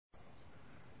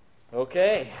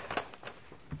Okay.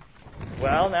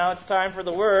 Well, now it's time for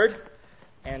the Word.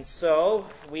 And so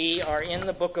we are in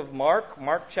the book of Mark,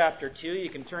 Mark chapter 2.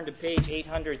 You can turn to page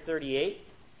 838.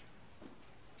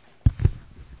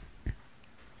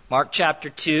 Mark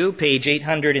chapter 2, page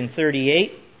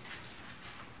 838.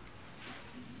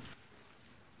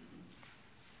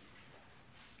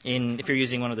 If you're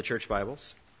using one of the church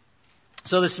Bibles.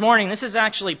 So this morning, this is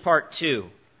actually part 2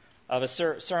 of a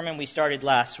sermon we started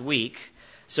last week.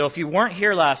 So if you weren't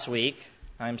here last week,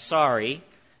 I'm sorry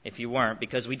if you weren't,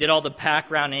 because we did all the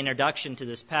background and introduction to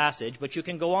this passage, but you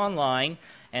can go online,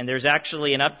 and there's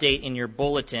actually an update in your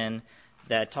bulletin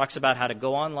that talks about how to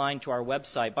go online to our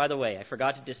website. By the way, I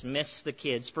forgot to dismiss the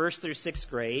kids, 1st through 6th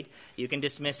grade. You can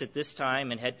dismiss at this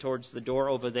time and head towards the door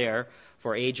over there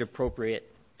for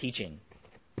age-appropriate teaching.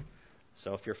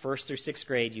 So if you're 1st through 6th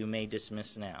grade, you may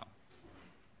dismiss now.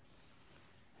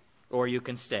 Or you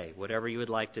can stay, whatever you would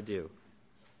like to do.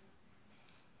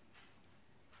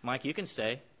 Mike, you can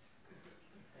stay.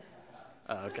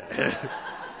 Oh, okay.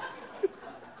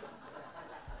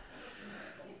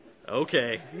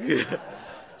 Okay.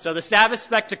 So the Sabbath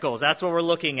spectacles, that's what we're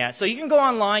looking at. So you can go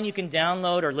online, you can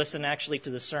download or listen actually to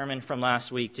the sermon from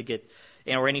last week to get,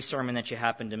 or any sermon that you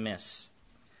happen to miss.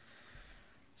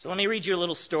 So let me read you a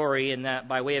little story in that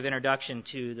by way of introduction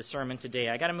to the sermon today.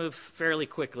 I got to move fairly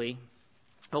quickly.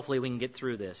 Hopefully we can get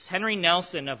through this. Henry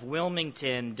Nelson of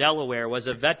Wilmington, Delaware, was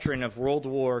a veteran of World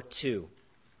War II.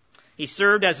 He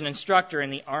served as an instructor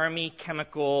in the Army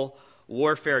Chemical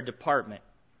Warfare Department.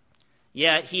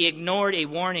 Yet he ignored a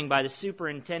warning by the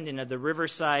superintendent of the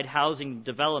Riverside Housing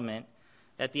Development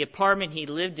that the apartment he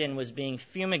lived in was being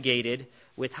fumigated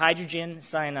with hydrogen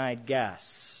cyanide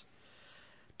gas.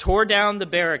 Tore down the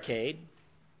barricade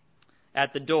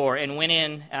at the door and went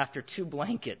in after 2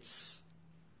 blankets.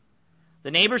 The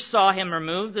neighbors saw him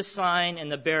remove the sign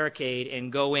and the barricade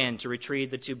and go in to retrieve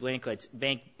the 2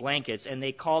 blankets, and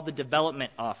they called the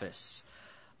development office.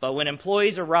 But when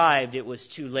employees arrived, it was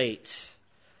too late.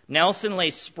 Nelson lay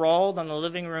sprawled on the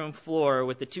living room floor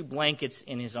with the 2 blankets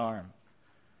in his arm.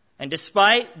 And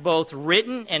despite both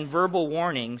written and verbal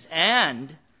warnings,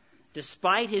 and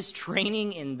despite his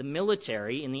training in the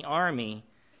military, in the army,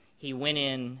 he went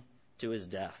in to his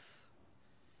death.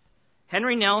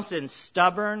 Henry Nelson's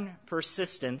stubborn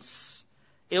persistence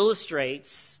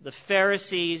illustrates the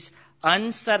Pharisees'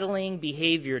 unsettling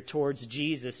behavior towards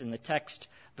Jesus in the text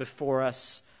before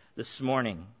us this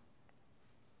morning.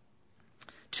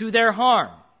 To their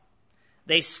harm,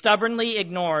 they stubbornly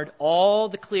ignored all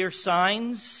the clear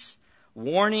signs,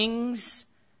 warnings,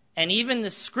 and even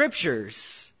the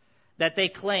scriptures that they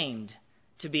claimed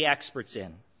to be experts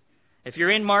in. If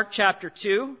you're in Mark chapter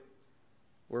 2,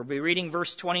 we'll be reading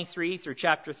verse 23 through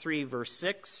chapter 3, verse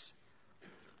 6.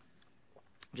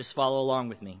 Just follow along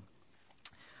with me.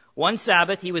 One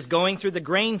Sabbath, he was going through the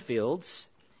grain fields,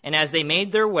 and as they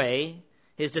made their way,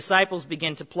 his disciples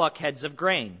began to pluck heads of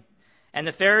grain. And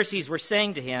the Pharisees were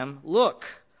saying to him, "Look,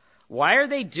 why are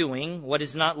they doing what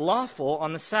is not lawful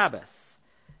on the Sabbath?"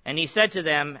 And he said to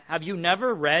them, "Have you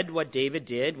never read what David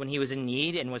did when he was in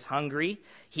need and was hungry,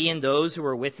 he and those who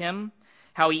were with him?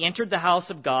 How he entered the house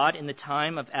of God in the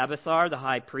time of Abiathar the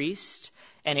high priest,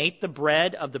 and ate the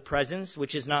bread of the presence,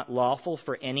 which is not lawful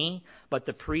for any but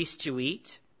the priest to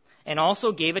eat, and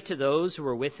also gave it to those who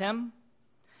were with him?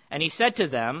 And he said to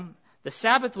them, the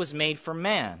Sabbath was made for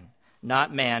man,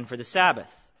 not man for the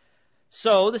Sabbath.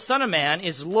 So the Son of Man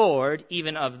is Lord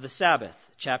even of the Sabbath."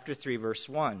 Chapter 3, verse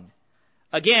 1.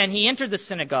 Again, he entered the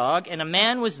synagogue, and a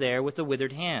man was there with a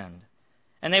withered hand.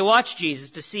 And they watched Jesus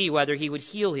to see whether he would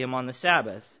heal him on the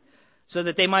Sabbath, so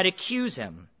that they might accuse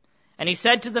him. And he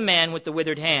said to the man with the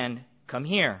withered hand, "Come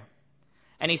here."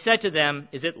 And he said to them,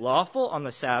 "Is it lawful on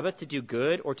the Sabbath to do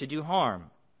good or to do harm,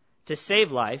 to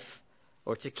save life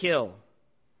or to kill?"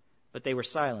 But they were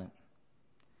silent.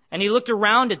 And he looked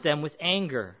around at them with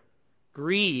anger,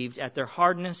 grieved at their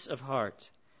hardness of heart,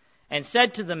 and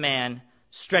said to the man,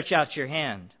 "Stretch out your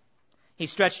hand." He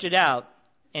stretched it out,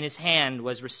 and his hand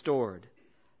was restored.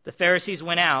 The Pharisees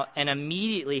went out and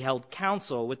immediately held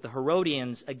counsel with the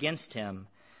Herodians against him,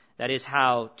 that is,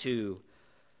 how to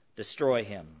destroy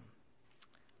him.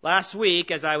 Last week,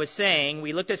 as I was saying,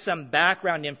 we looked at some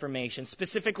background information,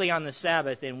 specifically on the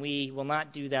Sabbath, and we will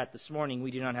not do that this morning. We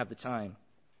do not have the time.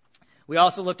 We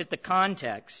also looked at the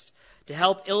context to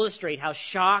help illustrate how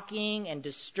shocking and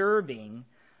disturbing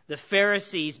the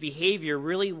Pharisees' behavior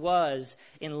really was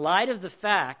in light of the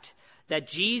fact that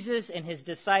Jesus and his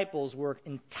disciples were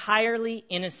entirely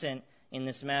innocent in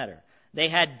this matter. They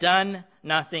had done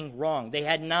nothing wrong. They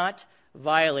had not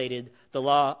violated the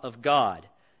law of God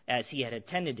as he had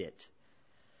intended it.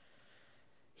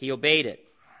 He obeyed it.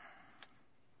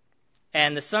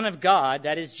 And the Son of God,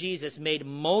 that is Jesus, made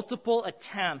multiple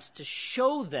attempts to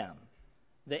show them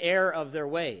the error of their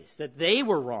ways, that they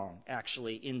were wrong,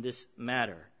 actually, in this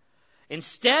matter.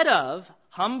 Instead of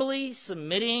humbly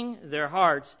submitting their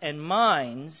hearts and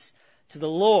minds to the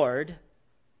Lord,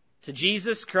 to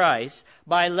Jesus Christ,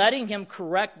 by letting Him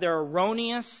correct their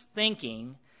erroneous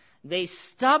thinking, they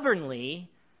stubbornly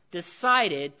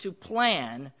decided to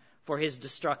plan for His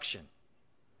destruction.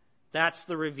 That's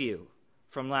the review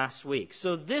from last week.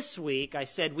 So this week, I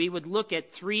said we would look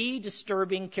at 3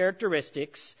 disturbing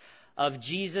characteristics of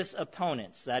Jesus'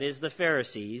 opponents, that is the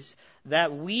Pharisees,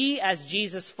 that we as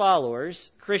Jesus followers,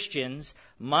 Christians,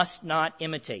 must not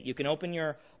imitate. You can open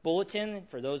your bulletin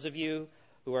for those of you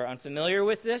who are unfamiliar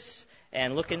with this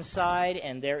and look inside,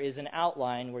 and there is an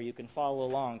outline where you can follow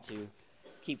along to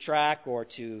keep track or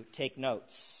to take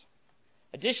notes.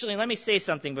 Additionally, let me say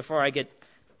something before I get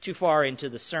too far into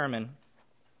the sermon.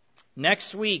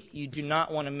 Next week, you do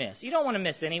not want to miss. You don't want to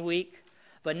miss any week,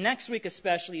 but next week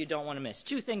especially, you don't want to miss.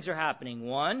 2 things are happening.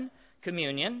 1,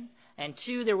 communion, and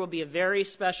 2, there will be a very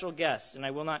special guest, and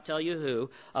I will not tell you who,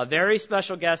 a very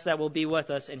special guest that will be with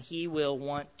us, and he will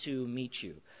want to meet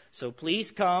you. So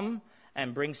please come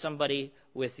and bring somebody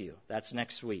with you. That's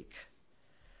next week.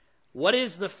 What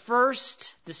is the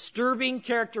first disturbing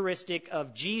characteristic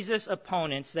of Jesus'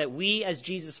 opponents that we as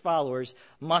Jesus followers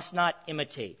must not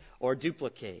imitate or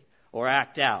duplicate or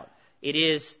act out? It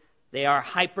is they are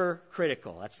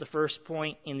hypercritical. That's the first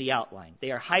point in the outline.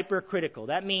 They are hypercritical.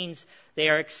 That means they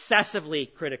are excessively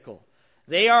critical.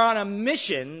 They are on a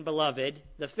mission, beloved,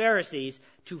 the Pharisees,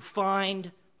 to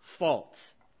find fault.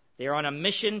 They are on a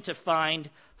mission to find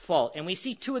fault. And we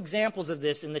see 2 examples of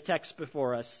this in the text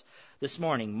before us this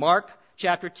morning. Mark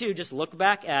chapter 2, just look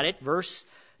back at it, verse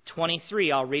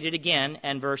 23. I'll read it again,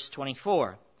 and verse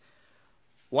 24.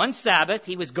 One Sabbath,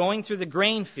 he was going through the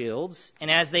grain fields,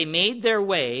 and as they made their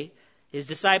way, his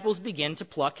disciples began to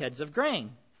pluck heads of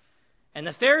grain. And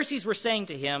the Pharisees were saying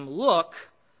to him, "Look,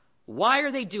 why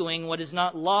are they doing what is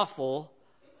not lawful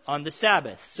on the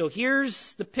Sabbath?" So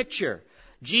here's the picture.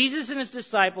 Jesus and his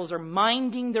disciples are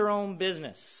minding their own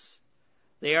business.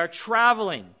 They are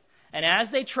traveling. And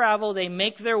as they travel, they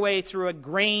make their way through a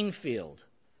grain field.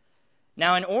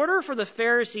 Now, in order for the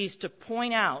Pharisees to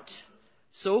point out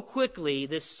so quickly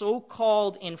this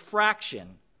so-called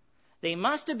infraction, they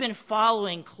must have been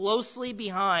following closely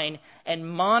behind and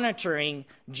monitoring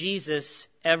Jesus'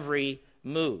 every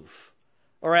move.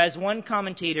 Or as one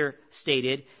commentator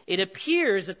stated, it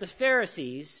appears that the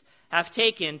Pharisees have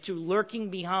taken to lurking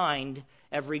behind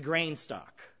every grain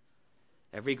stalk.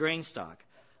 Every grain stalk.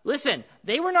 Listen,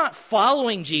 they were not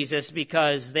following Jesus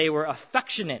because they were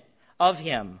affectionate of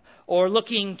him or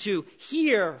looking to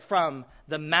hear from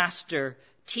the master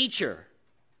teacher.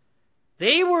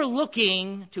 They were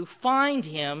looking to find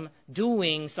him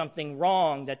doing something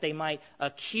wrong that they might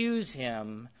accuse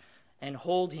him and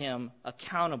hold him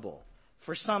accountable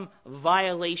for some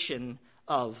violation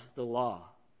of the law.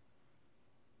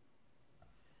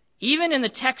 Even in the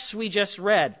text we just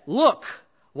read, look,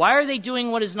 why are they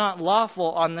doing what is not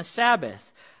lawful on the Sabbath?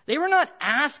 They were not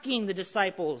asking the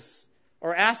disciples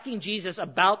or asking Jesus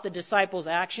about the disciples'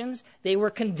 actions. They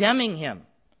were condemning him.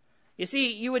 You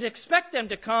see, you would expect them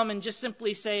to come and just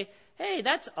simply say, "Hey,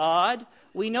 that's odd.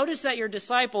 We notice that your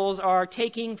disciples are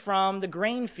taking from the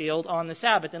grain field on the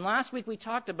Sabbath." And last week we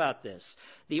talked about this.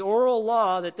 The oral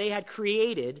law that they had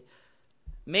created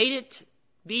made it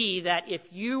be that if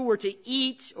you were to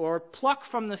eat or pluck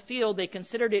from the field, they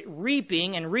considered it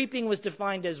reaping, and reaping was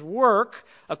defined as work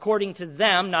according to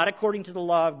them, not according to the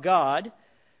law of God.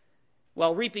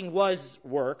 Well, reaping was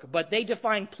work, but they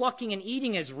defined plucking and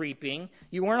eating as reaping.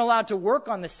 You weren't allowed to work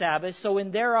on the Sabbath, so in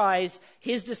their eyes,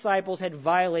 his disciples had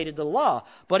violated the law.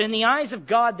 But in the eyes of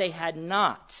God, they had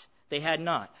not. They had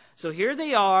not. So here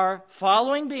they are,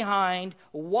 following behind,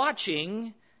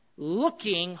 watching,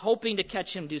 looking, hoping to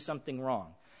catch him do something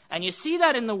wrong. And you see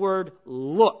that in the word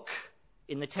look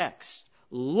in the text.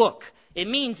 Look. It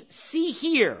means see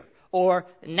here or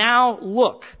now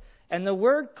look. And the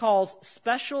word calls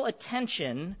special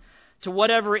attention to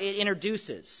whatever it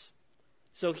introduces.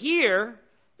 So here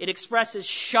it expresses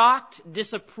shocked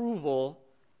disapproval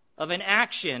of an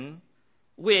action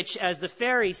which, as the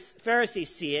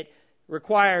Pharisees see it,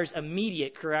 requires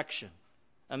immediate correction.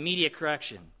 Immediate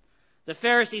correction. The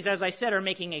Pharisees, as I said, are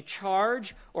making a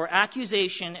charge or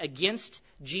accusation against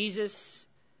Jesus'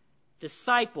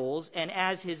 disciples and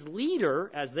as his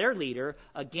leader, as their leader,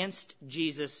 against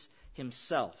Jesus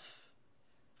himself.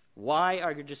 Why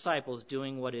are your disciples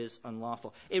doing what is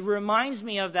unlawful? It reminds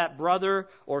me of that brother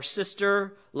or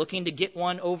sister looking to get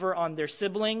one over on their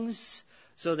siblings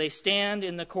So they stand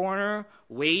in the corner,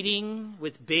 waiting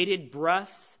with bated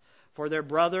breath for their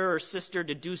brother or sister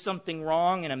to do something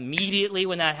wrong, and immediately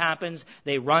when that happens,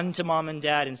 they run to mom and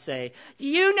dad and say, "Do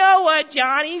you know what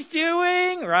Johnny's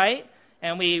doing?" Right?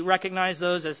 And we recognize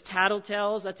those as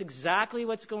tattletales. That's exactly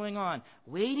what's going on.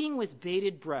 Waiting with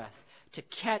bated breath to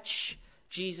catch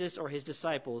Jesus or his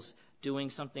disciples doing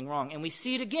something wrong. And we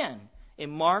see it again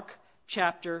in Mark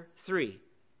chapter 3,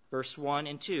 verse 1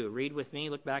 and 2. Read with me.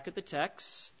 Look back at the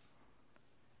text.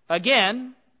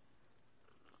 Again,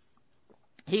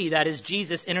 he, that is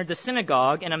Jesus, entered the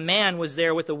synagogue, and a man was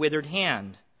there with a withered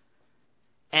hand.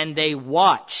 And they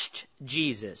watched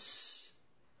Jesus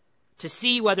to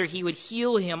see whether he would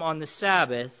heal him on the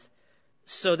Sabbath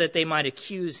so that they might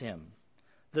accuse him.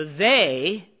 The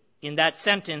they in that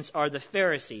sentence are the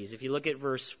Pharisees. If you look at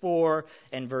verse 4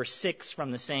 and verse 6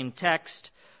 from the same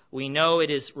text, we know it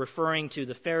is referring to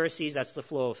the Pharisees. That's the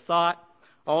flow of thought.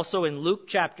 Also in Luke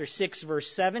chapter 6,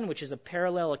 verse 7, which is a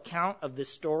parallel account of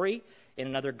this story in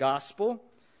another gospel,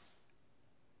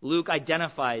 Luke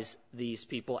identifies these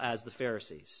people as the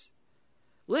Pharisees.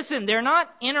 Listen, they're not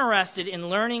interested in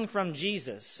learning from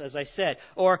Jesus, as I said,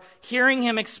 or hearing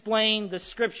him explain the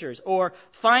Scriptures, or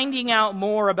finding out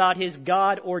more about his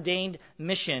God-ordained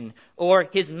mission, or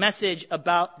his message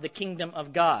about the kingdom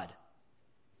of God.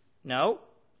 No,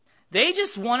 they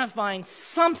just want to find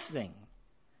something,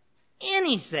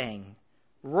 anything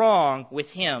wrong with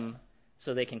him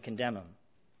so they can condemn him.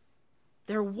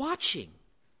 They're watching.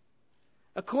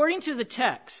 According to the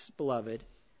text, beloved,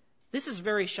 this is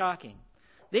very shocking.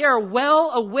 They are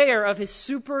well aware of his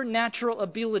supernatural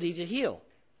ability to heal.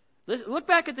 Look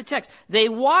back at the text. They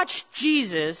watched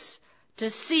Jesus to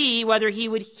see whether he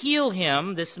would heal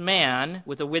him, this man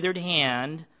with a withered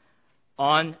hand,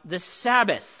 on the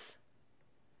Sabbath.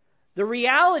 The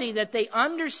reality that they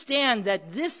understand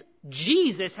that this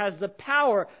Jesus has the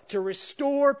power to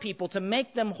restore people, to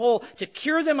make them whole, to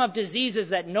cure them of diseases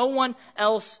that no one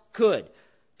else could,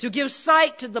 to give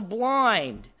sight to the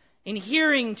blind, and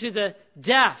hearing to the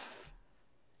deaf,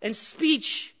 and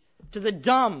speech to the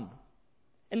dumb,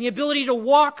 and the ability to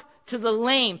walk to the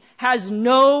lame, has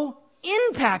no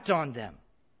impact on them.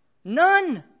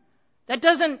 None. That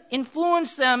doesn't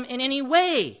influence them in any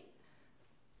way.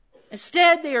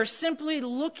 Instead, they are simply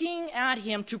looking at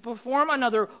him to perform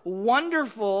another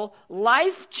wonderful,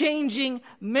 life-changing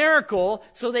miracle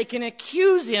so they can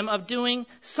accuse him of doing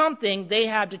something they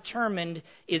have determined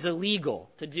is illegal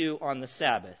to do on the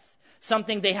Sabbath.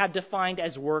 Something they have defined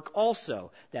as work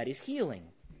also, that is healing.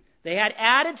 They had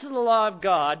added to the law of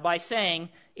God by saying,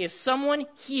 if someone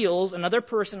heals another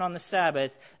person on the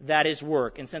Sabbath, that is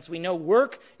work. And since we know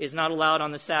work is not allowed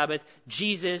on the Sabbath,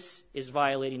 Jesus is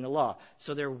violating the law.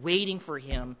 So they're waiting for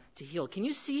him to heal. Can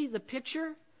you see the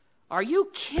picture? Are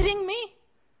you kidding me?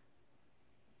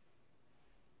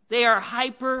 They are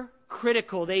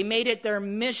hypercritical. They made it their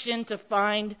mission to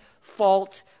find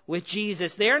fault with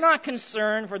Jesus. They are not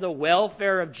concerned for the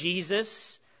welfare of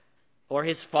Jesus or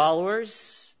his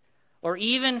followers, or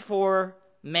even for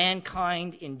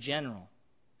mankind in general.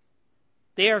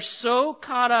 They are so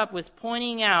caught up with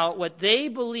pointing out what they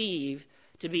believe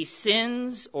to be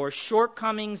sins or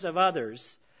shortcomings of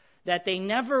others that they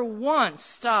never once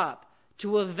stop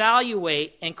to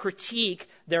evaluate and critique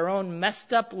their own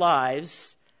messed up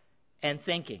lives and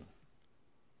thinking.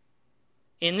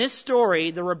 In this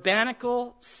story, the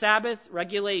rabbinical Sabbath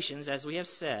regulations, as we have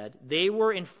said, they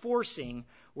were enforcing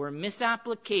were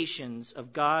misapplications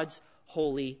of God's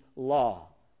holy law.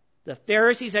 The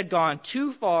Pharisees had gone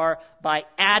too far by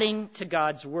adding to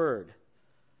God's word.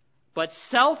 But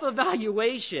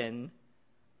self-evaluation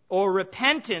or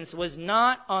repentance was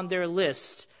not on their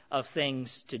list of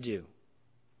things to do.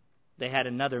 They had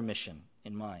another mission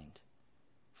in mind.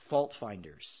 Fault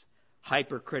finders,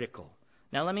 hypercritical.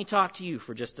 Now let me talk to you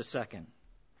for just a second.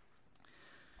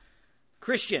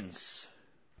 Christians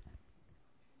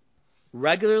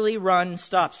regularly run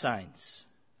stop signs.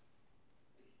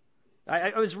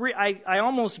 I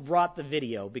almost brought the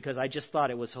video because I just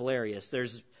thought it was hilarious.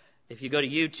 If you go to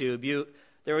YouTube,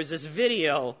 there was this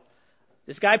video.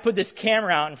 This guy put this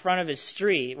camera out in front of his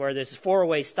street where there's a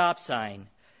 4-way stop sign,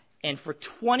 and for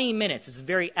 20 minutes, it's a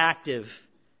very active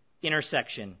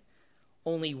intersection,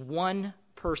 only one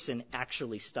person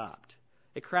actually stopped.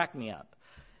 It cracked me up.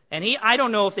 And I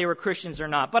don't know if they were Christians or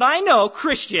not, but I know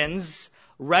Christians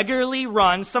regularly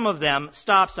run, some of them,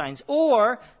 stop signs,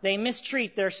 or they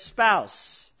mistreat their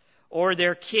spouse or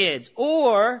their kids,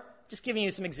 or, just giving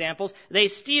you some examples, they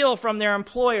steal from their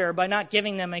employer by not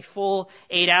giving them a full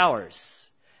 8 hours.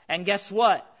 And guess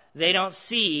what? They don't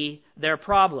see their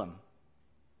problem.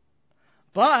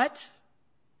 But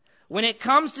when it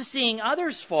comes to seeing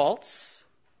others' faults,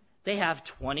 they have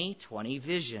 20/20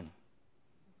 vision.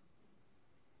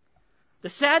 The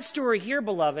sad story here,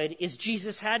 beloved, is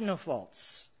Jesus had no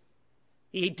faults.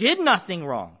 He did nothing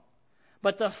wrong.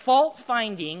 But the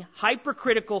fault-finding,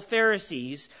 hypercritical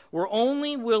Pharisees were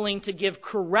only willing to give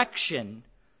correction,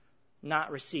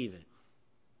 not receive it.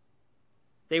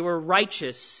 They were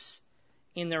righteous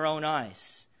in their own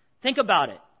eyes. Think about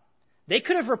it. They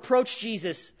could have reproached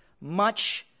Jesus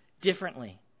much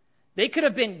differently. They could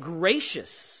have been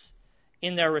gracious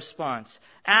in their response,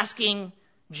 asking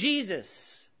Jesus,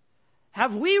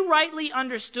 have we rightly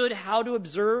understood how to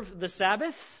observe the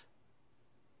Sabbath?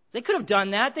 They could have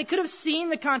done that. They could have seen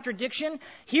the contradiction.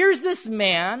 Here's this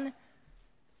man.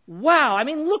 Wow, I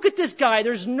mean, look at this guy.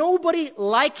 There's nobody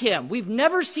like him. We've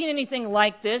never seen anything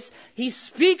like this. He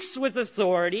speaks with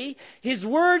authority. His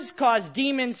words cause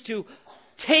demons to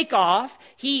take off.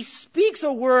 He speaks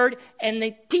a word and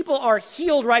the people are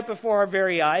healed right before our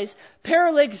very eyes.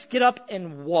 Paralytics get up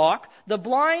and walk. The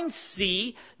blind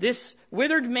see. This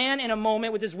withered man in a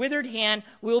moment with his withered hand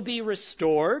will be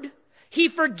restored. He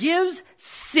forgives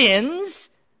sins.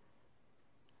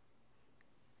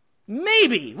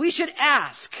 Maybe we should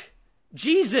ask,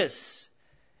 Jesus,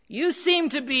 you seem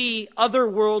to be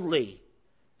otherworldly,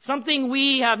 something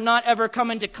we have not ever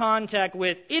come into contact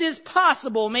with. It is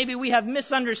possible maybe we have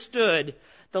misunderstood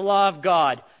the law of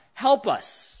God. Help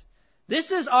us. This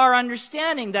is our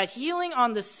understanding that healing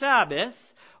on the Sabbath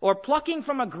or plucking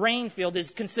from a grain field is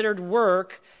considered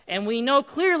work, and we know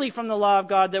clearly from the law of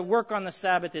God that work on the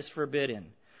Sabbath is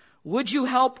forbidden. Would you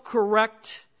help correct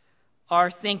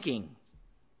our thinking?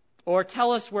 Or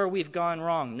tell us where we've gone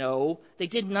wrong? No, they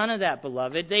did none of that,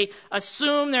 beloved. They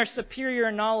assume their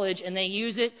superior knowledge and they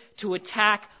use it to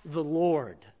attack the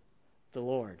Lord. The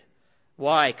Lord.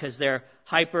 Why? Because they're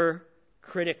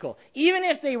hypercritical. Even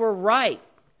if they were right,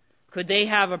 could they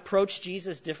have approached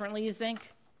Jesus differently, you think?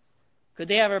 Could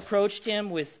they have approached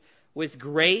him with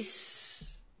grace?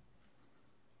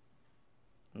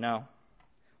 No.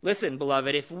 Listen,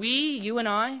 beloved, if you and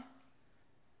I,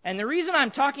 and the reason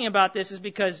I'm talking about this is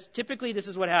because typically this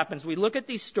is what happens. We look at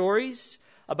these stories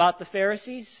about the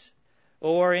Pharisees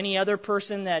or any other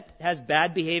person that has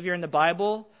bad behavior in the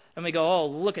Bible, and we go, oh,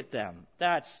 look at them.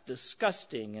 That's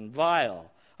disgusting and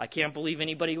vile. I can't believe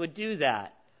anybody would do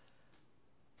that.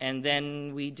 And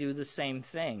then we do the same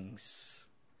things.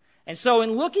 And so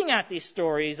in looking at these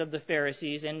stories of the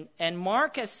Pharisees, and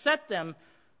Mark has set them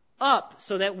up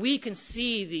so that we can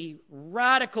see the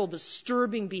radical,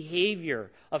 disturbing behavior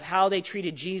of how they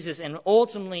treated Jesus and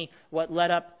ultimately what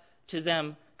led up to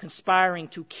them conspiring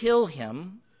to kill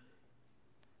him,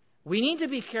 we need to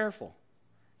be careful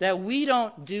that we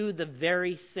don't do the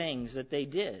very things that they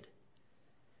did.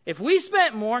 If we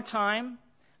spent more time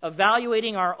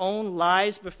evaluating our own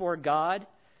lives before God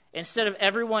instead of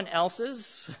everyone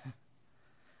else's,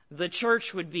 the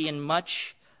church would be in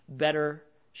much better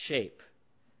shape.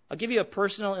 I'll give you a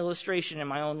personal illustration in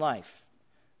my own life.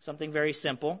 Something very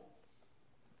simple.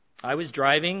 I was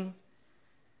driving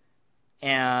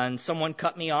and someone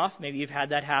cut me off. Maybe you've had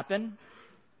that happen.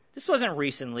 This wasn't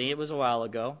recently. It was a while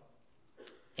ago.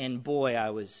 And boy,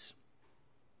 I was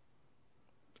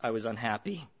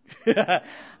unhappy.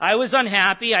 I was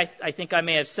unhappy. I think I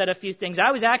may have said a few things.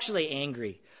 I was actually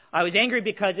angry. I was angry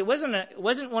because it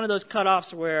wasn't one of those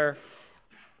cutoffs where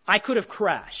I could have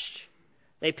crashed.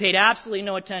 They paid absolutely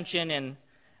no attention, and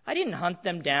I didn't hunt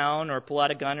them down or pull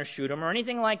out a gun or shoot them or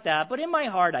anything like that. But in my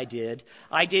heart, I did.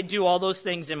 I did do all those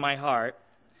things in my heart.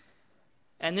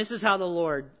 And this is how the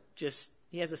Lord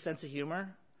He has a sense of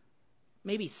humor.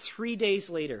 Maybe 3 days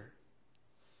later,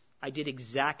 I did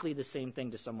exactly the same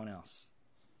thing to someone else.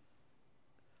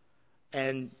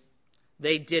 And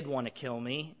they did want to kill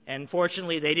me. And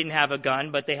fortunately, they didn't have a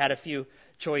gun, but they had a few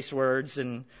choice words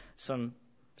and some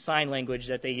sign language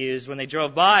that they used when they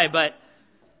drove by. But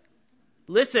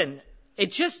listen,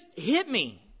 it just hit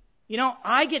me. You know,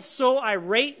 I get so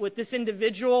irate with this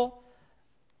individual.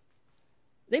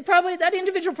 That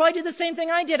individual probably did the same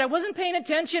thing I did. I wasn't paying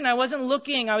attention. I wasn't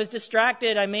looking. I was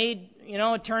distracted. I made,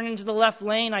 a turn into the left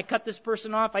lane. I cut this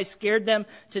person off. I scared them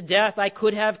to death. I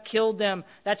could have killed them.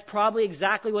 That's probably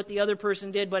exactly what the other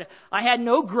person did. But I had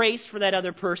no grace for that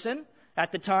other person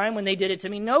at the time when they did it to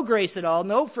me. No grace at all.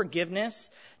 No forgiveness.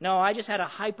 No, I just had a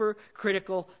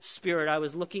hypercritical spirit. I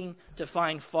was looking to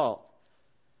find fault.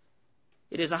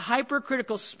 It is a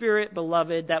hypercritical spirit,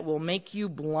 beloved, that will make you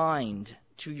blind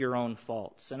to your own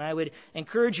faults. And I would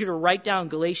encourage you to write down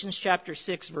Galatians chapter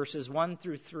 6, verses 1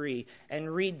 through 3,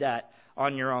 and read that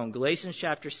on your own. Galatians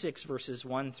chapter 6, verses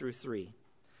 1 through 3.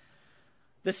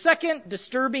 The second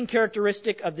disturbing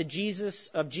characteristic of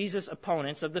Jesus'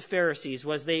 opponents, of the Pharisees,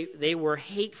 was they were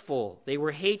hateful. They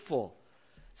were hateful.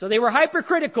 So they were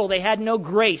hypercritical. They had no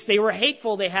grace. They were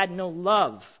hateful. They had no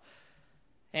love.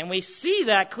 And we see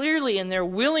that clearly in their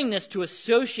willingness to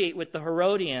associate with the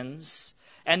Herodians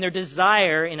and their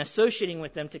desire in associating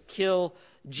with them to kill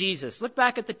Jesus. Look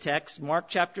back at the text, Mark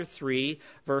chapter 3,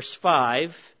 verse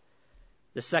 5,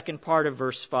 the second part of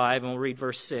verse 5, and we'll read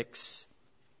verse 6.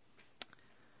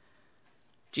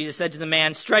 Jesus said to the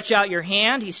man, "Stretch out your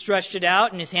hand." He stretched it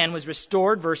out, and his hand was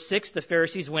restored. Verse 6, the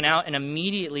Pharisees went out and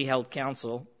immediately held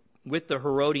counsel with the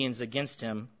Herodians against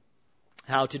him,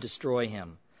 how to destroy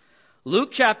him.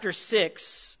 Luke chapter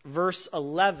 6, verse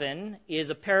 11, is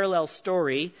a parallel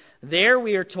story. There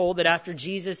we are told that after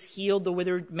Jesus healed the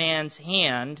withered man's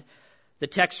hand, the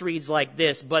text reads like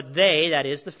this: "But they," that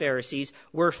is the Pharisees,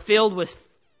 "were filled with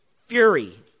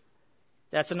fury."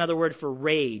 That's another word for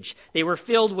rage. They were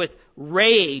filled with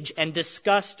rage and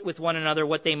discussed with one another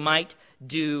what they might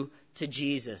do to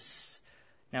Jesus.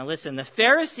 Now listen, the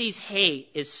Pharisees' hate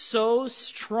is so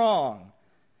strong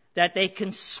that they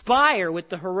conspire with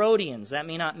the Herodians. That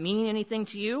may not mean anything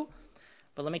to you,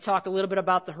 but let me talk a little bit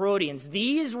about the Herodians.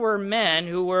 These were men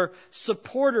who were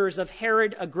supporters of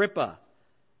Herod Agrippa,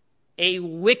 a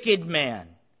wicked man,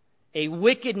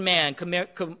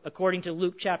 according to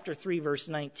Luke chapter 3, verse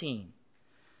 19.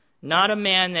 Not a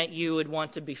man that you would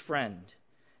want to befriend.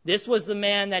 This was the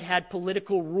man that had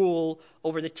political rule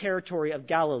over the territory of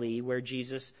Galilee where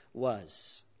Jesus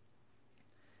was.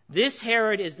 This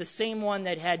Herod is the same one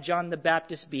that had John the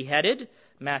Baptist beheaded,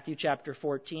 Matthew chapter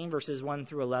 14, verses 1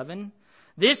 through 11.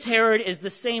 This Herod is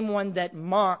the same one that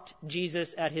mocked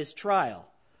Jesus at his trial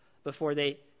before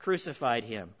they crucified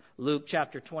him, Luke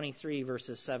chapter 23,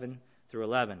 verses 7 through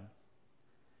 11.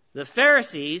 The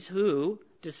Pharisees, who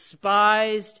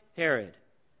despised Herod,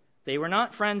 they were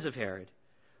not friends of Herod,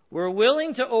 were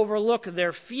willing to overlook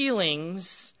their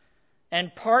feelings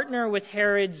and partner with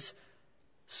Herod's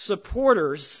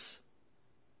supporters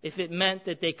if it meant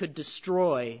that they could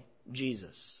destroy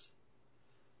Jesus.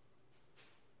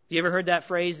 You ever heard that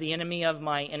phrase, "The enemy of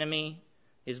my enemy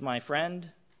is my friend"?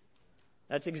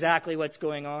 That's exactly what's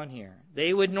going on here.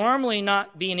 They would normally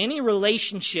not be in any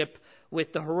relationship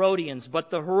with the Herodians, but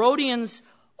the Herodians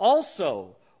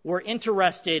also were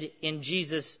interested in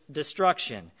Jesus'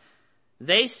 destruction.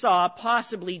 They saw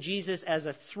possibly Jesus as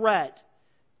a threat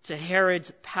to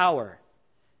Herod's power,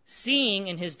 seeing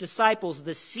in his disciples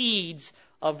the seeds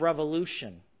of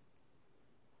revolution.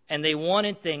 And they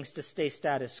wanted things to stay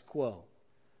status quo.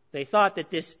 They thought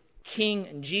that this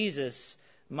King Jesus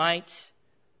might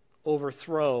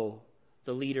overthrow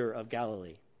the leader of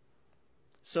Galilee.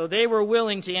 So they were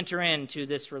willing to enter into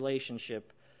this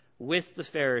relationship with the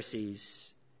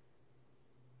Pharisees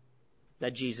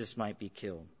that Jesus might be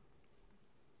killed.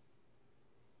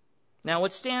 Now,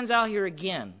 what stands out here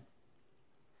again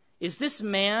is this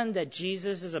man that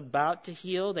Jesus is about to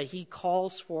heal, that he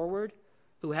calls forward,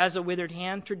 who has a withered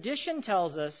hand. Tradition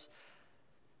tells us,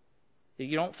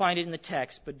 you don't find it in the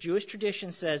text, but Jewish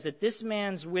tradition says that this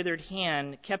man's withered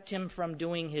hand kept him from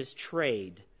doing his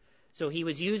trade. So he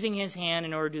was using his hand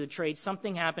in order to do the trade.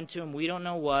 Something happened to him. We don't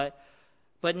know what.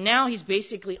 But now he's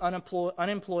basically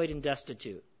unemployed and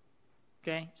destitute.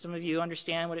 Okay? Some of you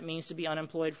understand what it means to be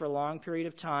unemployed for a long period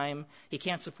of time. He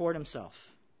can't support himself.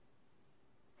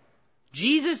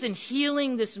 Jesus, in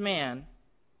healing this man,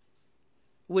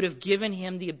 would have given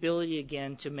him the ability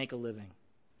again to make a living,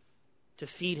 to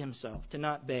feed himself, to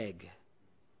not beg.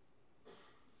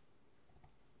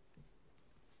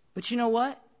 But you know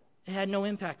what? It had no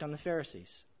impact on the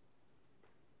Pharisees.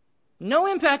 No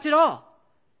impact at all.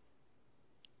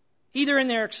 Either in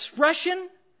their expression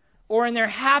or in their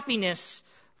happiness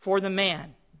for the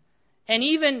man. And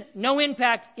even no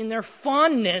impact in their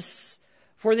fondness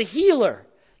for the healer.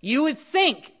 You would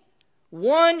think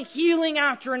one healing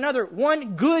after another,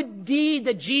 one good deed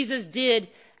that Jesus did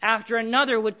after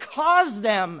another would cause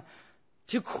them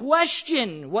to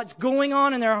question what's going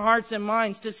on in their hearts and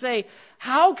minds, to say,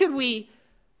 how could we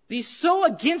be so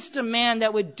against a man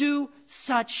that would do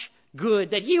such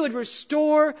good, that he would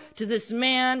restore to this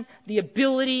man the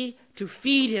ability to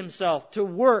feed himself, to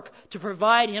work, to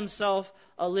provide himself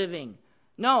a living.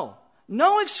 No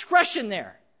expression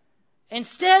there.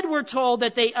 Instead, we're told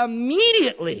that they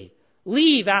immediately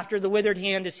leave after the withered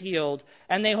hand is healed,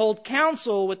 and they hold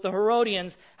counsel with the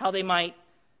Herodians how they might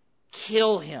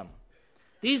kill him.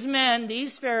 These men,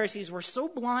 these Pharisees, were so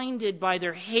blinded by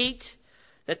their hate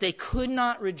that they could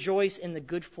not rejoice in the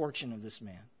good fortune of this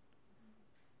man.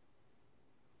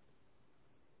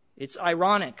 It's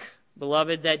ironic,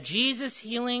 beloved, that Jesus'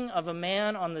 healing of a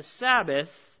man on the Sabbath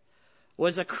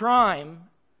was a crime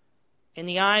in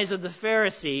the eyes of the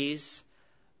Pharisees,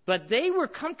 but they were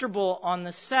comfortable on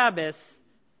the Sabbath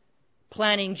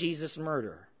planning Jesus'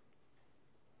 murder.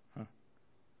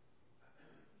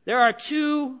 There are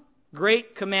two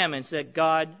great commandments that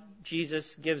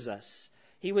Jesus gives us.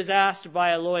 He was asked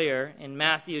by a lawyer in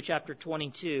Matthew chapter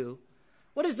 22,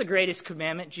 "What is the greatest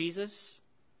commandment, Jesus?"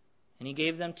 And he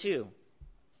gave them two.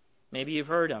 Maybe you've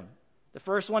heard them. The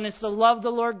first one is to love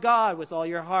the Lord God with all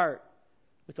your heart,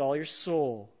 with all your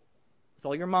soul, with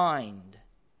all your mind,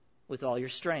 with all your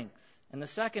strength. And the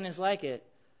second is like it,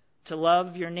 to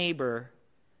love your neighbor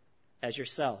as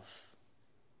yourself.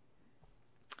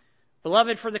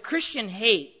 Beloved, for the Christian,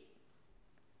 hate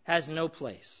has no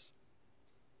place.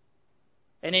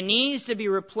 And it needs to be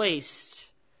replaced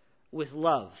with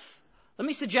love. Let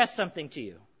me suggest something to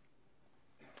you.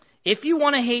 If you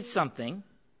want to hate something,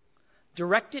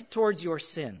 direct it towards your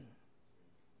sin.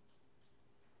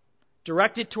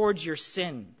 Direct it towards your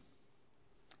sin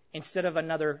instead of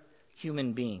another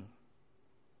human being.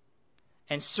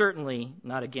 And certainly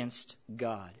not against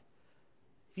God.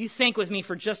 If you think with me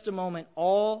for just a moment,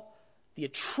 all the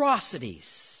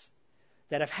atrocities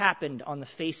that have happened on the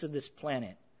face of this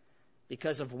planet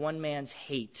because of one man's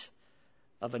hate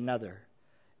of another.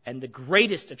 And the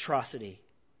greatest atrocity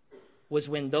was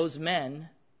when those men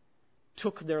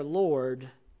took their Lord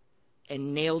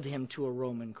and nailed him to a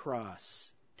Roman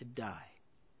cross to die.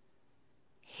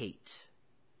 Hate.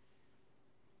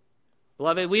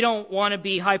 Beloved, we don't want to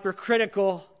be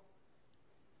hypercritical.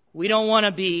 We don't want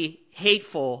to be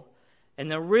hateful. And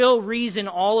the real reason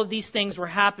all of these things were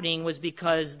happening was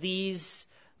because these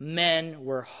men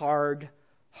were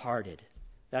hard-hearted.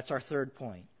 That's our third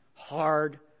point.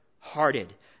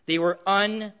 Hard-hearted. They were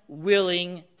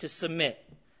unwilling to submit.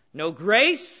 No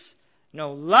grace,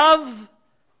 no love,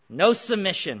 no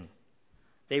submission.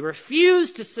 They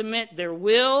refused to submit their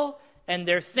will and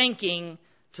their thinking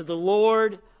to the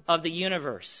Lord of the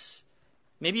universe.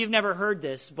 Maybe you've never heard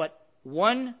this, but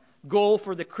one goal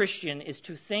for the Christian is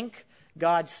to think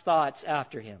God's thoughts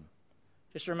after him.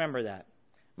 Just remember that.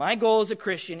 My goal as a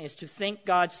Christian is to think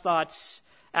God's thoughts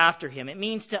after him. It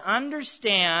means to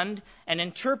understand and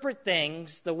interpret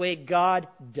things the way God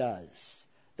does.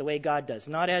 The way God does.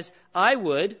 Not as I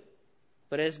would,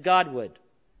 but as God would.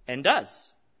 And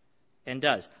does. And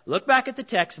does. Look back at the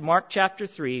text, Mark chapter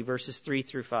 3, verses 3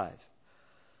 through 5.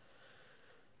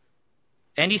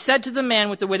 And he said to the man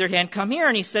with the withered hand, "Come here."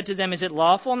 And he said to them, "Is it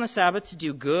lawful on the Sabbath to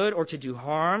do good or to do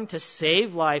harm, to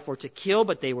save life or to kill?"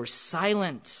 But they were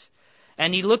silent.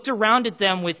 And he looked around at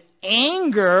them with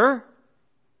anger,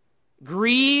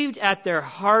 grieved at their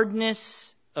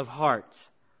hardness of heart.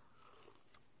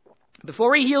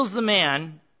 Before he heals the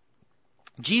man,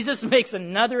 Jesus makes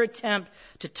another attempt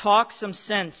to talk some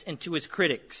sense into his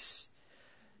critics.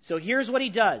 So here's what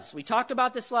he does. We talked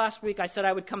about this last week. I said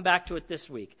I would come back to it this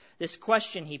week. This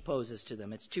question he poses to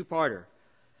them. It's two-parter.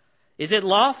 Is it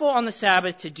lawful on the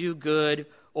Sabbath to do good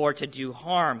or to do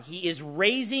harm? He is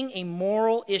raising a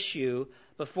moral issue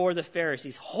before the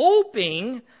Pharisees,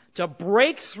 hoping to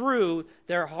break through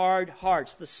their hard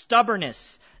hearts, the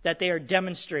stubbornness that they are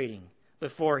demonstrating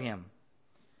before him.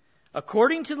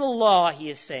 According to the law, he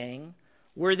is saying,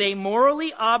 were they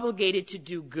morally obligated to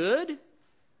do good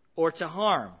or to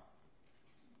harm?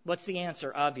 What's the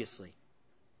answer? Obviously,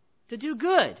 to do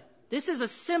good. This is a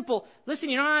simple, listen,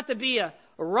 you don't have to be a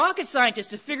rocket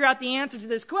scientist to figure out the answer to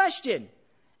this question.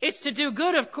 It's to do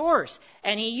good, of course.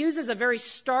 And he uses a very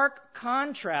stark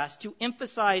contrast to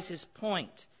emphasize his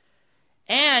point.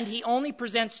 And he only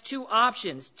presents two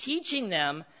options, teaching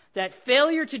them that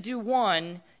failure to do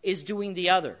one is doing the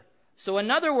other. So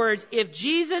in other words, if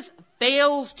Jesus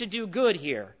fails to do good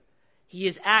here, he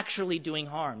is actually doing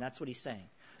harm. That's what he's saying.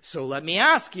 So let me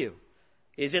ask you,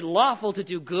 is it lawful to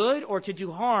do good or to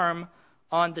do harm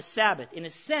on the Sabbath? In a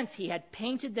sense, he had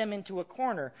painted them into a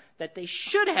corner that they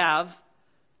should have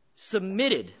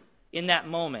submitted in that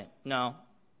moment. No,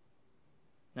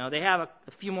 they have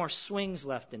a few more swings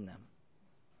left in them.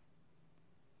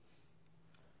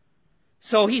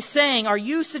 So he's saying, are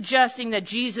you suggesting that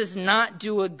Jesus not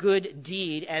do a good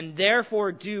deed and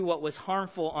therefore do what was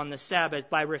harmful on the Sabbath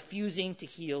by refusing to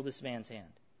heal this man's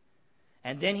hand?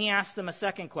 And then he asked them a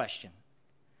second question.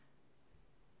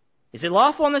 Is it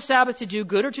lawful on the Sabbath to do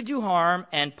good or to do harm?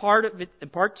 And part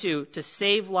two, to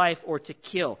save life or to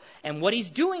kill. And what he's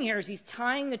doing here is he's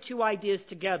tying the two ideas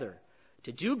together.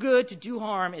 To do good, to do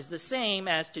harm is the same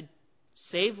as to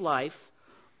save life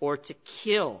or to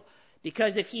kill.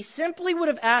 Because if he simply would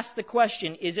have asked the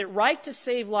question, is it right to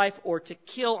save life or to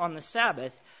kill on the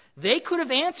Sabbath, they could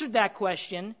have answered that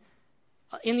question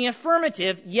In the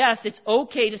affirmative, yes, it's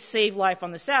okay to save life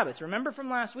on the Sabbath. Remember from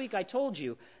last week I told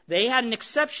you they had an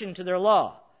exception to their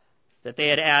law that they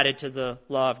had added to the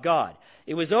law of God.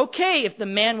 It was okay if the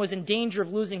man was in danger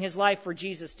of losing his life for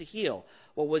Jesus to heal.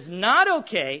 What was not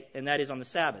okay, and that is on the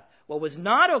Sabbath, what was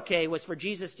not okay was for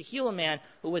Jesus to heal a man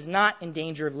who was not in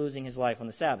danger of losing his life on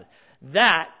the Sabbath.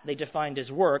 That they defined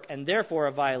as work, and therefore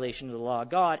a violation of the law of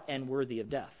God and worthy of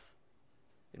death.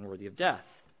 And worthy of death.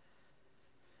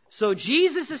 So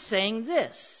Jesus is saying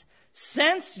this: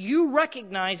 since you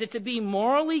recognize it to be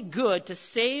morally good to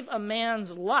save a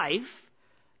man's life,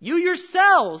 you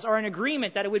yourselves are in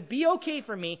agreement that it would be okay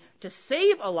for me to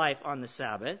save a life on the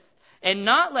Sabbath and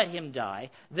not let him die.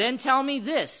 Then tell me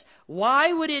this: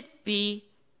 why would it be,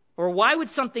 or why would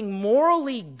something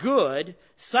morally good,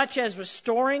 such as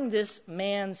restoring this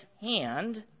man's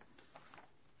hand,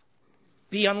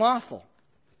 be unlawful?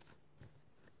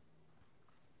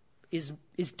 Is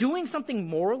doing something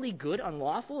morally good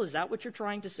unlawful? Is that what you're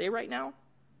trying to say right now?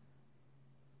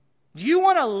 Do you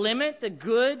want to limit the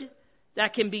good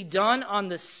that can be done on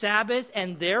the Sabbath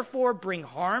and therefore bring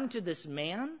harm to this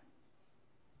man?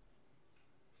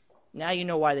 Now you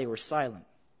know why they were silent.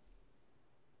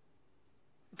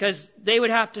 Because they would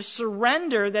have to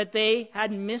surrender that they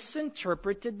had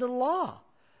misinterpreted the law.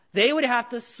 They would have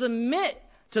to submit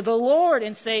to the Lord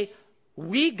and say,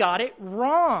 we got it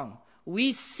wrong.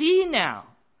 We see now.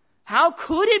 How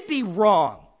could it be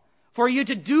wrong for you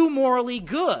to do morally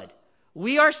good?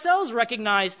 We ourselves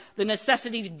recognize the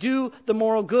necessity to do the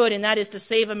moral good, and that is to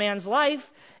save a man's life.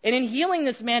 And in healing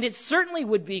this man, it certainly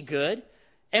would be good.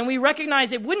 And we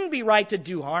recognize it wouldn't be right to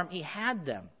do harm. He had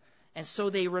them. And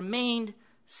so they remained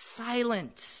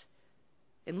silent.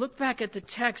 And look back at the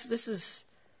text. This is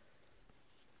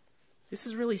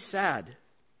really sad.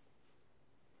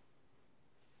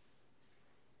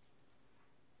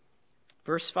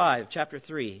 Verse 5, chapter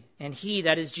 3. And he,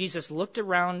 that is Jesus, looked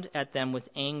around at them with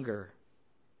anger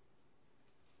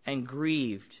and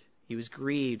grieved. He was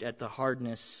grieved at the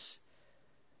hardness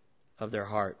of their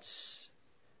hearts.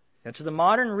 Now, to the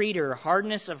modern reader,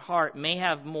 hardness of heart may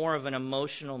have more of an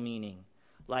emotional meaning.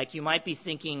 Like you might be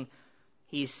thinking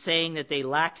he's saying that they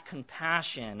lacked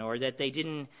compassion or that they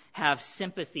didn't have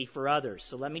sympathy for others.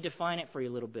 So let me define it for you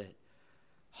a little bit.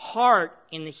 Heart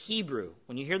in the Hebrew,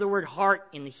 when you hear the word heart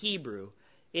in the Hebrew,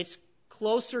 it's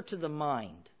closer to the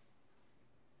mind.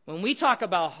 When we talk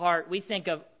about heart, we think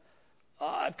of, oh,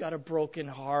 I've got a broken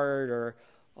heart, or,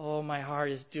 oh, my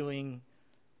heart is doing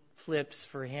flips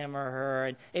for him or her.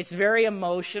 And it's very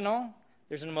emotional.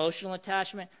 There's an emotional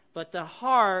attachment. But the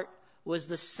heart was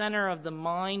the center of the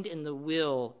mind and the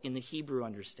will in the Hebrew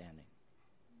understanding.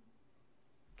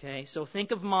 Okay, so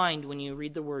think of mind when you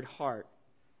read the word heart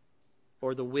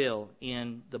or the will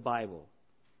in the Bible.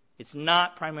 It's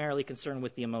not primarily concerned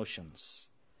with the emotions.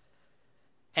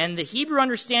 And the Hebrew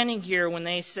understanding here when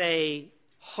they say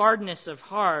hardness of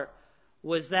heart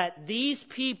was that these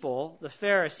people, the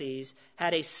Pharisees,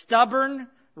 had a stubborn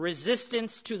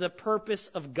resistance to the purpose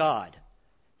of God.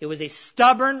 It was a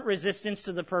stubborn resistance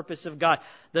to the purpose of God.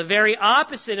 The very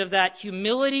opposite of that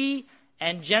humility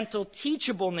and gentle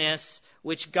teachableness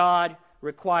which God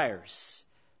requires.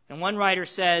 And one writer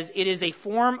says, it is a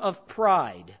form of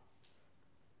pride.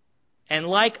 And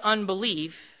like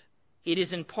unbelief, it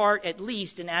is in part at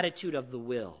least an attitude of the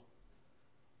will.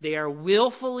 They are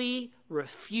willfully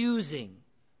refusing,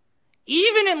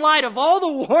 even in light of all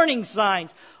the warning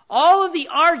signs, all of the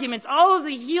arguments, all of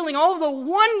the healing, all of the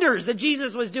wonders that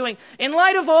Jesus was doing, in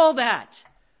light of all that,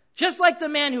 just like the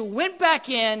man who went back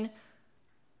in,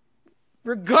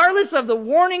 regardless of the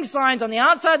warning signs on the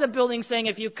outside of the building saying,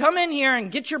 if you come in here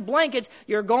and get your blankets,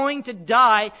 you're going to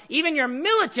die. Even your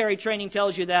military training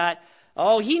tells you that.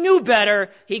 Oh, he knew better.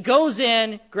 He goes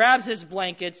in, grabs his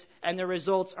blankets, and the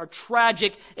results are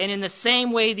tragic. And in the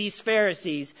same way, these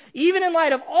Pharisees, even in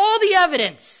light of all the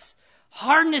evidence,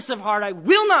 hardness of heart, I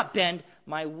will not bend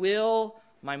my will,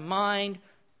 my mind,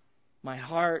 my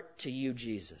heart to you,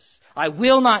 Jesus. I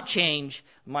will not change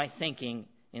my thinking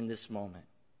in this moment.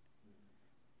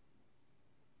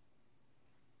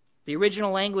 The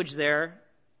original language there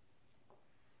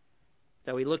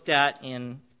that we looked at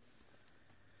in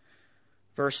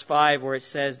verse 5, where it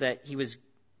says that he was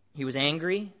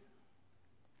angry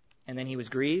and then he was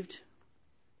grieved.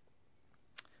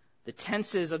 The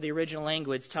tenses of the original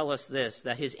language tell us this,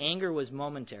 that his anger was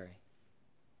momentary,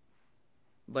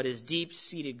 but his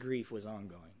deep-seated grief was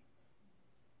ongoing.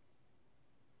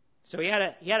 So he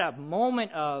had a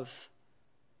moment of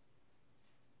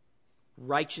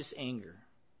righteous anger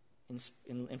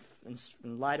in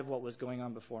light of what was going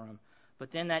on before him.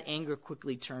 But then that anger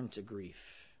quickly turned to grief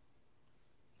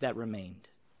that remained.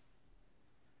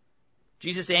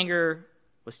 Jesus' anger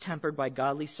was tempered by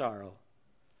godly sorrow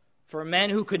for men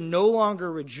who could no longer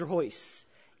rejoice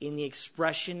in the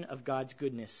expression of God's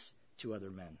goodness to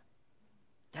other men.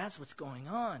 That's what's going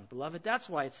on, beloved. That's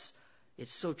why it's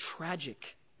so tragic.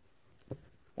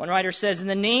 One writer says, in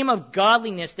the name of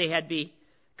godliness they had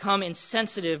become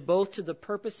insensitive both to the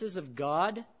purposes of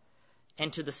God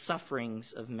and to the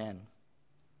sufferings of men.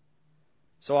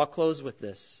 So I'll close with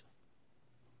this.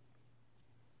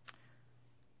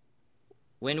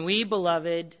 When we,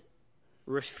 beloved,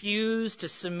 refuse to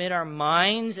submit our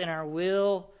minds and our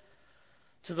will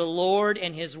to the Lord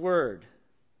and His Word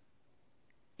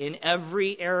in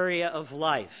every area of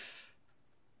life,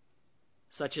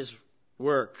 such as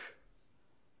work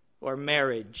or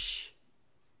marriage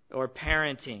or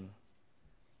parenting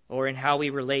or in how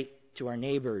we relate to our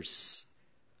neighbors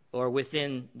or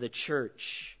within the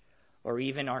church or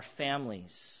even our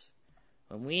families,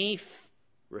 when we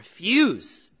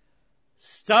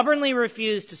stubbornly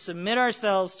refuse to submit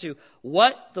ourselves to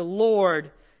what the Lord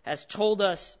has told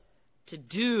us to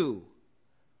do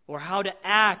or how to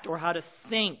act or how to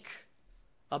think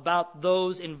about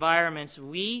those environments,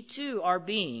 we too are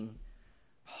being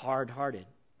hard-hearted.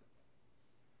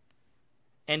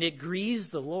 And it grieves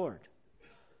the Lord.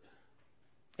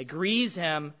 It grieves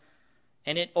Him,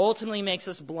 and it ultimately makes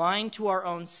us blind to our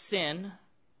own sin,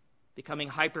 becoming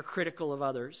hypercritical of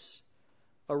others,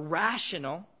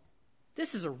 irrational.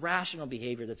 This is irrational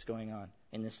behavior that's going on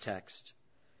in this text.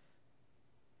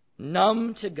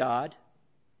 Numb to God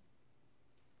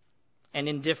and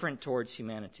indifferent towards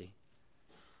humanity.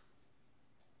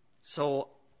 So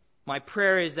my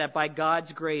prayer is that by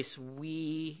God's grace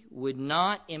we would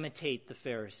not imitate the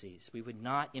Pharisees. We would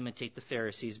not imitate the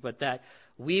Pharisees, but that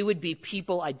we would be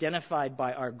people identified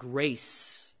by our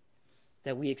grace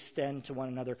that we extend to one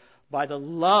another, by the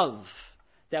love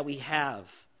that we have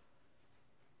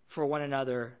for one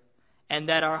another, and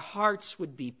that our hearts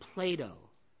would be Play-Doh.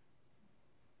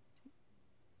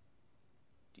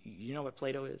 You know what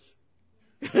Play-Doh is?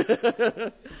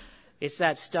 It's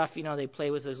that stuff, they play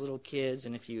with as little kids,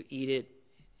 and if you eat it,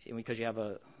 because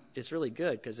it's really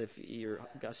good, because if you're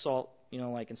got salt,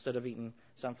 like instead of eating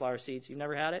sunflower seeds, you've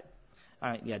never had it? All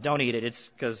right, yeah, don't eat it. It's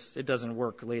because it doesn't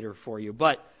work later for you.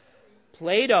 But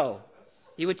Play-Doh,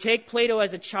 you would take Play-Doh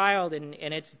as a child, and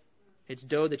it's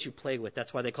dough that you play with.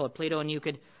 That's why they call it Play-Doh, and you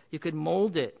could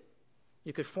mold it.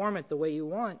 You could form it the way you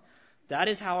want. That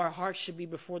is how our hearts should be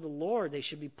before the Lord. They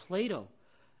should be Play-Doh.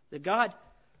 That God,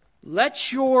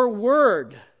 let your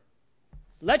word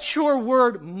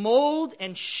mold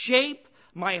and shape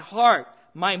my heart,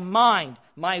 my mind,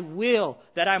 my will,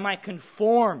 that I might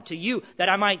conform to you, that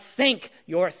I might think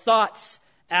your thoughts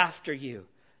after you,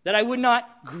 that I would not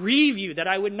grieve you, that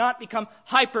I would not become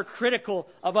hypercritical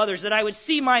of others, that I would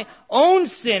see my own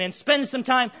sin and spend some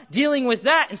time dealing with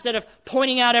that instead of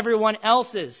pointing out everyone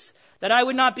else's, that I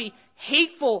would not be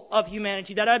hateful of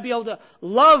humanity, that I'd be able to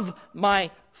love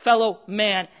my fellow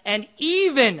man and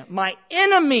even my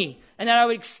enemy, and that I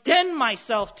would extend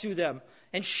myself to them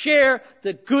and share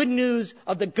the good news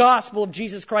of the gospel of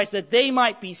Jesus Christ, that they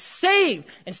might be saved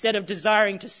instead of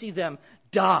desiring to see them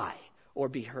die or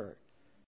be hurt.